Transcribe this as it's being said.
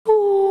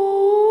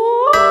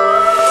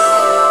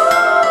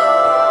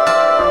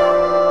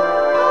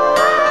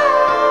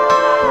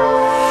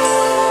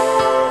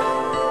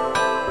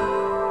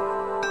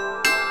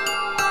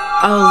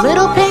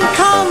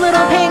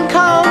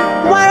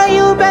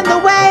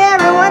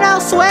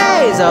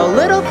Oh,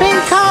 little pink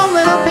cone,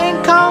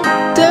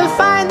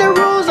 define the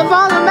rules of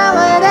all the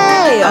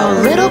melody. Oh,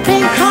 little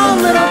pink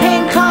cone,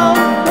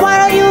 why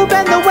don't you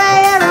bend the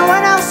way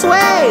everyone else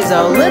sways?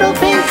 Oh, little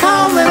pink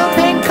cone,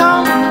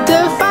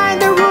 define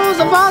the rules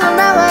of all the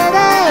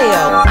melody.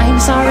 Oh, I'm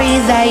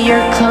sorry that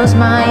you're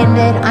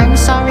closed-minded, I'm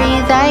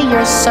sorry that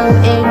you're so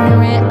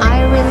ignorant.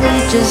 I really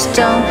just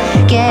don't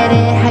get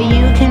it, how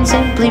you can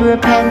simply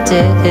repent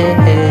it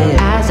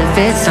as if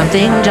it's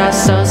something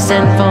just so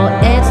sinful.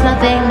 It's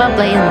nothing but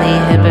blatantly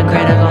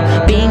hypocritical,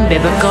 being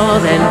biblical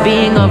then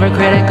being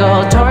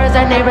overcritical towards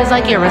our neighbors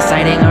like you're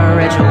reciting a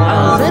ritual.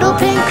 Oh, little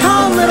pink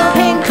cone,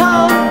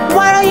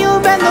 why don't you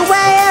bend the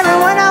way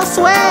everyone else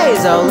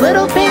sways? Oh,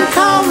 little pink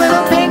cone,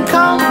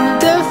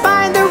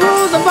 define the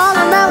rules of all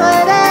the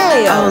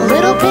melody. Oh,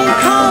 little pink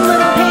cone,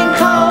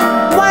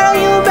 why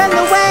don't you bend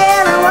the way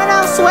everyone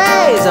else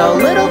sways? Oh,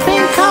 little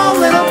pink cone,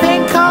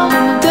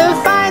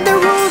 define the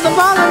rules of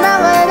all the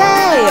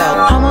melody.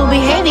 Oh, homo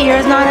behavior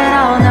is not at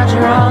all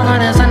natural,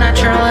 not as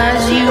unnatural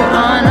as you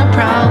on a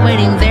prowl,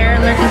 waiting there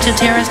lurking to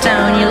tear us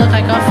down. You look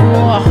like a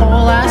fool, a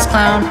whole ass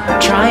clown,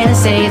 trying to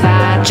say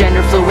that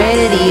gender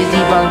fluidity is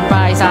debunked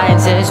by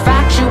science's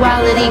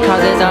factuality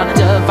causes a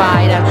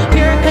divide, a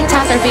pure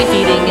catastrophe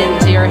feeding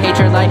into your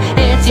hatred like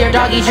it's your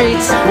doggy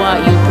treats.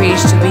 What you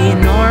preach to be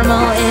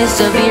normal is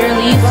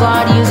severely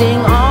flawed, using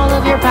all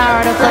of your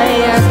power to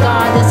play as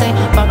God. This ain't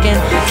fucking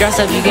dress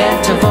up you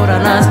get to vote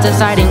on us,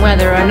 deciding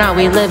whether or not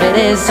we live it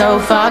is so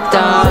fucked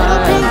up.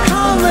 Little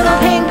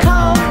pink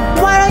cone,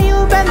 why don't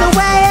you bend the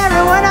way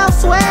everyone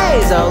else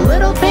sways? Oh,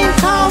 little pink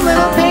cone,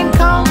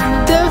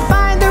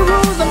 define the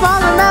rules of all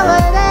the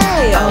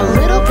melody. Oh,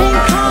 little pink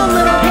cone,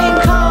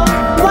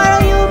 why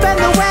don't you bend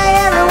the way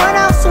everyone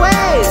else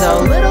sways?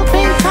 Oh, little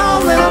pink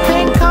cone,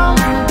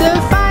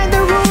 define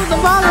the rules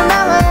of all the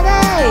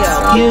melody.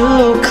 Oh,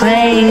 you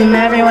claim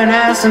everyone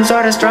has some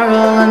sort of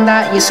struggle and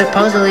that you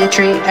supposedly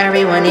treat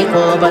everyone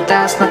equal, but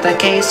that's not the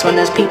case when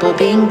there's people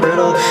being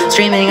brutal,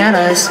 streaming at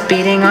us,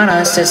 beating on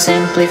us is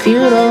simply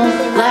futile.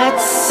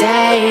 Let's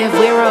say if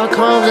we were all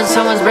combs and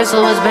someone's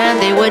bristle was bent,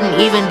 they wouldn't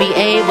even be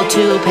able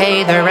to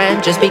pay their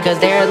rent just because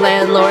their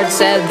landlord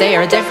said they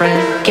are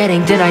different,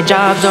 getting denied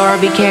jobs or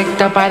be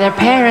kicked up by their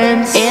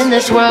parents. In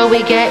this world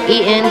we get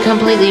eaten,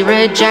 completely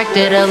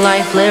rejected, a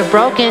life lived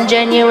broken,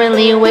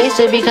 genuinely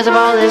wasted because of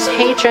all this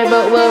hatred,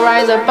 but we'll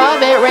rise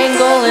above it,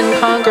 wrangle and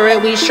conquer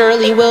it, we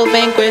surely will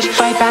vanquish,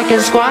 fight back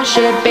and squash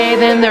it,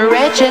 bathe in the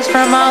riches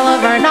from all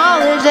of our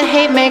knowledge. The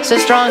hate makes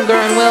us stronger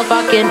and we'll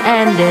fucking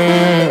end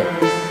it.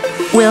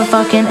 We'll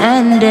fucking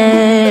end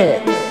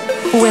it.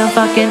 We'll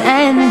fucking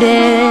end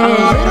it.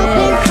 Oh, little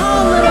pink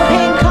cone,